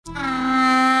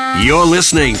You're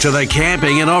listening to the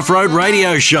Camping and Off-Road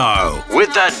Radio Show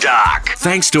with the Duck.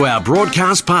 Thanks to our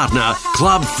broadcast partner,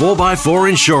 Club 4x4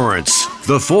 Insurance,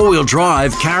 the four-wheel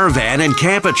drive, caravan and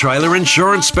camper trailer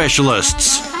insurance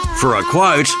specialists. For a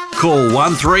quote, call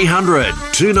 1300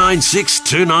 296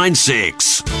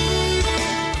 296.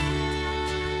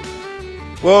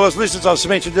 Well, as listeners, as I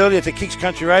mentioned earlier, to Kicks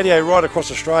Country Radio right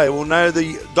across Australia will know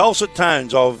the dulcet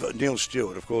tones of Neil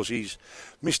Stewart. Of course, he's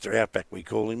Mr. Outback, we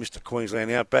call him, Mr.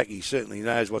 Queensland Outback. He certainly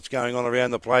knows what's going on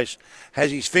around the place, has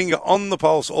his finger on the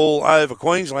pulse all over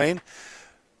Queensland.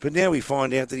 But now we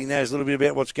find out that he knows a little bit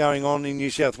about what's going on in New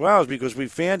South Wales, because we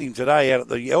found him today out at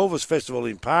the Elvis Festival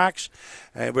in Parkes,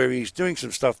 where he's doing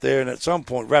some stuff there, and at some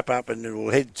point wrap up and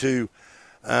we'll head to...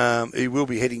 he will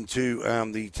be heading to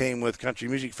the Tamworth Country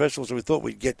Music Festival, so we thought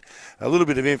we'd get a little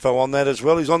bit of info on that as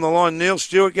well. He's on the line. Neil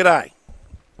Stewart, g'day.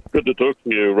 Good to talk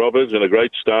to you, Robert, and a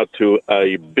great start to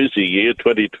a busy year,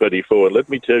 2024. And let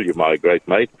me tell you, my great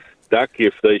mate, Duck,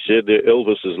 if they said that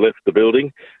Elvis has left the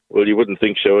building, well, you wouldn't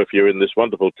think so if you're in this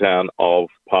wonderful town of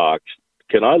Parkes.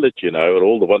 Can I let you know, and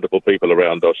all the wonderful people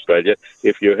around Australia,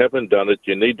 if you haven't done it,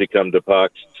 you need to come to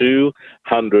Parkes.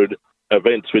 200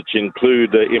 events, which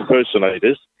include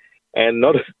impersonators, and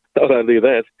not only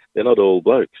that, they're not all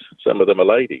blokes. Some of them are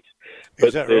ladies.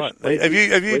 Is that right? Have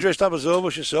you dressed up as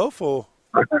Elvis yourself, or?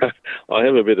 I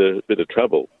have a bit of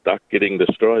trouble, Duck, getting the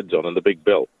strides on and the big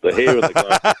belt, the hair and the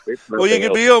glasses. Well, you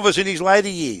could be Elvis in his later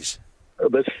years.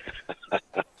 That's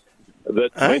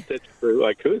true.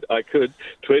 I could.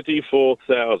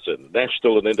 24,000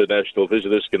 national and international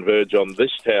visitors converge on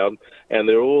this town, and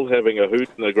they're all having a hoot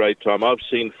and a great time. I've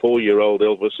seen 4-year-old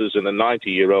Elvises and a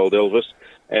 90-year-old Elvis,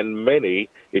 and many,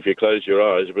 if you close your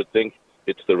eyes, would think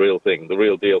it's the real thing, the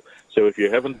real deal. So if you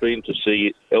haven't been to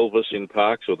see Elvis in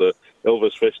Parkes or the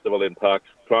Elvis Festival in Parkes,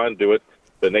 try and do it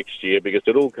for next year, because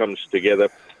it all comes together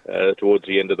towards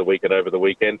the end of the week and over the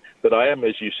weekend. But I am,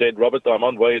 as you said, Robert, I'm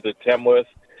on way to Tamworth.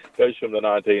 Goes from the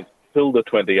 19th till the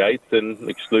 28th, and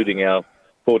excluding our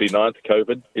 49th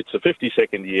COVID. It's the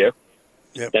 52nd year,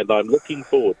 and I'm looking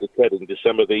forward to chatting to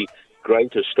some of the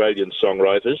great Australian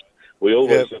songwriters. We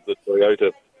always have the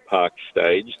Toyota Park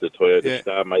stage. The Toyota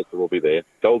Star Maker will be there.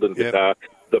 Golden Guitar,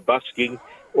 the busking,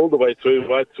 all the way through,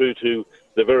 right through to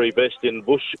the very best in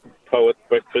bush poet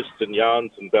breakfasts and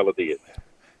yarns and balladeers.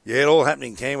 Yeah, it all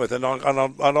happening in Tamworth, and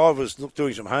I was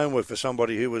doing some homework for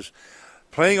somebody who was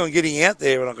planning on getting out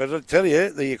there, and I've got to tell you,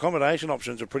 the accommodation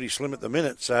options are pretty slim at the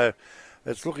minute, so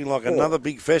it's looking like another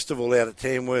big festival out at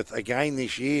Tamworth again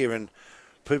this year, and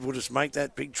people just make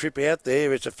that big trip out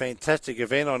there. It's a fantastic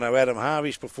event. I know Adam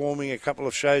Harvey's performing a couple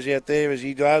of shows out there, as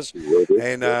he does,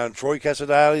 and Troy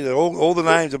Casadali, all the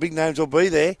names, the big names will be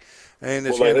there, and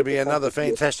it's going to be another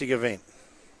fantastic event.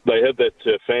 They have that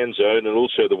fan zone and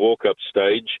also the walk-up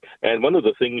stage. And one of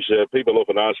the things people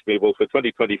often ask me, well, for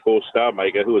 2024 Star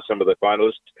Maker, who are some of the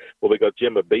finalists? Well, we've got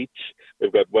Gemma Beach,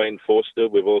 we've got Wayne Forster,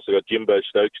 we've also got Jimbo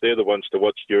Stokes. They're the ones to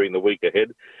watch during the week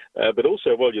ahead. But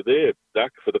also, while you're there,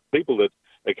 Duck, for the people that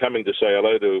are coming to say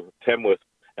hello to Tamworth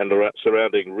and the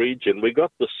surrounding region, we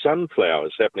got the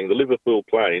sunflowers happening. The Liverpool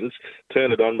Plains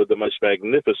turn it on with the most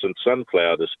magnificent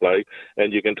sunflower display,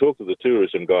 and you can talk to the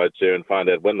tourism guides there and find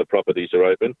out when the properties are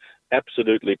open.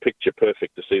 Absolutely picture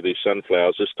perfect to see these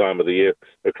sunflowers this time of the year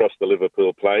across the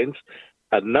Liverpool Plains.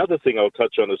 Another thing I'll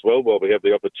touch on as well while we have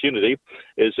the opportunity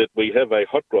is that we have a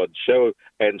hot rod show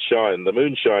and shine, the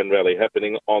Moonshine Rally,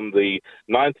 happening on the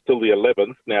 9th till the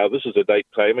 11th. Now, this is a date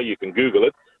claimer. You can Google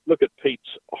it. Look at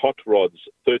Pete's Hot Rods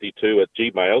 32 at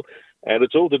Gmail, and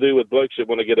it's all to do with blokes that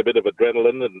want to get a bit of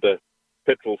adrenaline and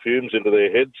petrol fumes into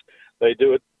their heads. They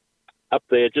do it up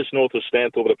there just north of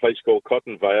Stanthorpe at a place called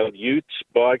Cotton Vale. Utes,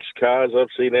 bikes, cars. I've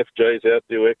seen FJs out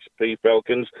do XP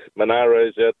Falcons,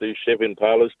 Monaros out do Chev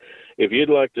Impalas. If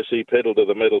you'd like to see pedal to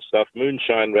the metal stuff,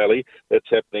 Moonshine Rally, that's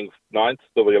happening 9th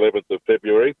till the 11th of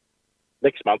February.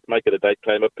 Next month, make it a date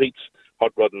claimer, Pete's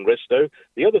Hot Rod and Resto.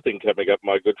 The other thing coming up,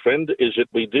 my good friend, is that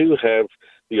we do have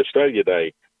the Australia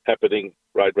Day happening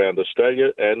right round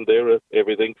Australia, and there are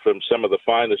everything from some of the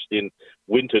finest in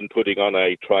Winton putting on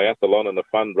a triathlon and a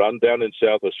fun run. Down in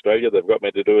South Australia, they've got me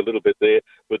to do a little bit there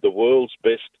with the world's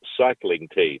best cycling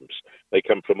teams. They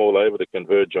come from all over to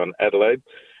converge on Adelaide,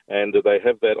 and they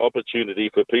have that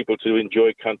opportunity for people to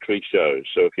enjoy country shows.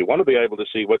 So if you want to be able to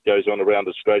see what goes on around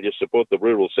Australia, support the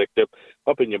rural sector,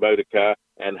 hop in your motor car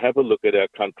and have a look at our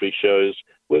country shows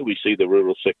where we see the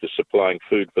rural sector supplying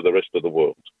food for the rest of the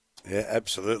world. Yeah,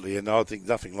 absolutely. And I think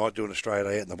nothing like doing Australia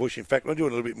Day out in the bush. In fact, we're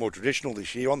doing a little bit more traditional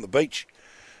this year on the beach.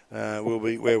 We'll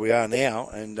be where we are now,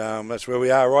 and that's where we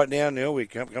are right now, Neil. We're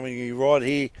coming right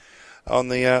here on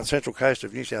the central coast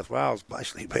of New South Wales,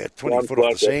 basically about 20 foot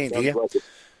off the sand here.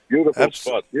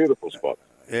 Beautiful spot.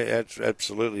 Yeah,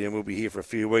 absolutely, and we'll be here for a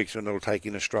few weeks, and it'll take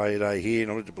in Australia Day here,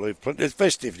 and I to believe there's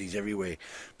festivities everywhere,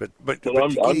 but to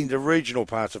get into regional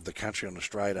parts of the country on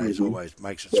Australia Day always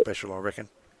makes it special, I reckon.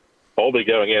 I'll be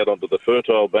going out onto the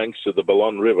fertile banks of the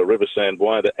Ballon River, River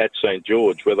Sandwine at St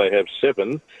George, where they have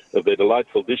 7 of their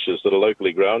delightful dishes that are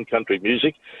locally grown, country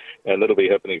music, and that'll be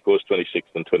happening, of course, 26th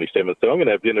and 27th. So I'm going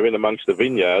to have dinner in amongst the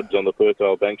vineyards on the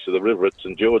fertile banks of the river at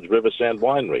St George River Sand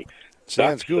Winery.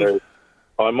 Sounds good.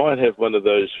 So I might have one of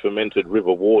those fermented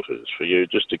river waters for you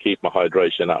just to keep my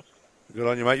hydration up. Good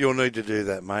on you, mate. You'll need to do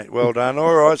that, mate. Well done.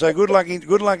 All right, so good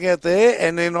luck out there,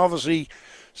 and then obviously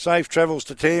safe travels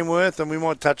to Tamworth, and we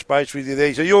might touch base with you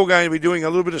there. So you're going to be doing a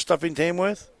little bit of stuff in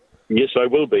Tamworth? Yes, I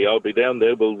will be. I'll be down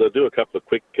there. We'll do a couple of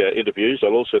quick interviews.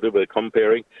 I'll also do a bit of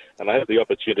comparing, and I have the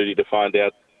opportunity to find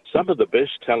out some of the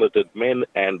best talented men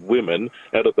and women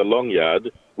out at the Long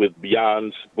Yard with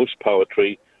yarns, bush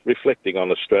poetry, reflecting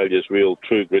on Australia's real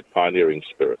true grit pioneering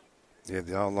spirit. Yeah,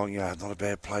 the old Long Yard, not a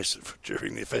bad place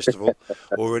during the festival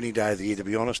or any day of the year, to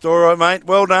be honest. All right, mate.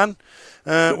 Well done.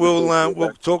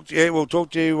 We'll talk to you. We'll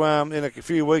talk to you in a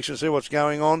few weeks and see what's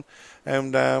going on,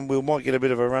 and we might get a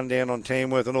bit of a rundown on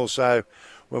Tamworth, and also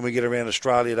when we get around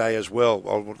Australia Day as well.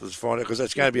 I'll find out because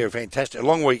that's going to be a fantastic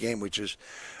long weekend, which is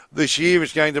this year.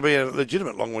 It's going to be a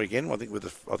legitimate long weekend. I think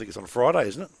it's on a Friday,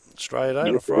 isn't it? Australia Day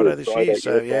on a Friday this year.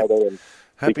 So yeah.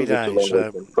 Happy days.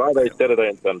 Friday, Saturday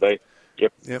and Sunday.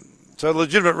 Yep. So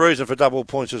legitimate reason for double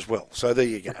points as well. So there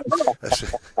you go.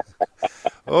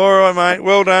 All right, mate.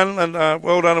 Well done, and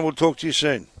we'll talk to you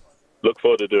soon. Look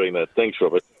forward to doing that. Thanks,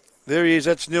 Robert. There he is.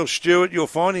 That's Neil Stewart. You'll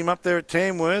find him up there at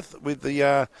Tamworth with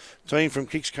the team from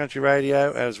Kicks Country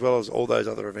Radio, as well as all those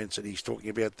other events that he's talking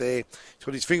about there. He's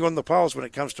got his finger on the pulse when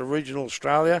it comes to regional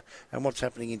Australia and what's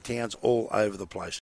happening in towns all over the place.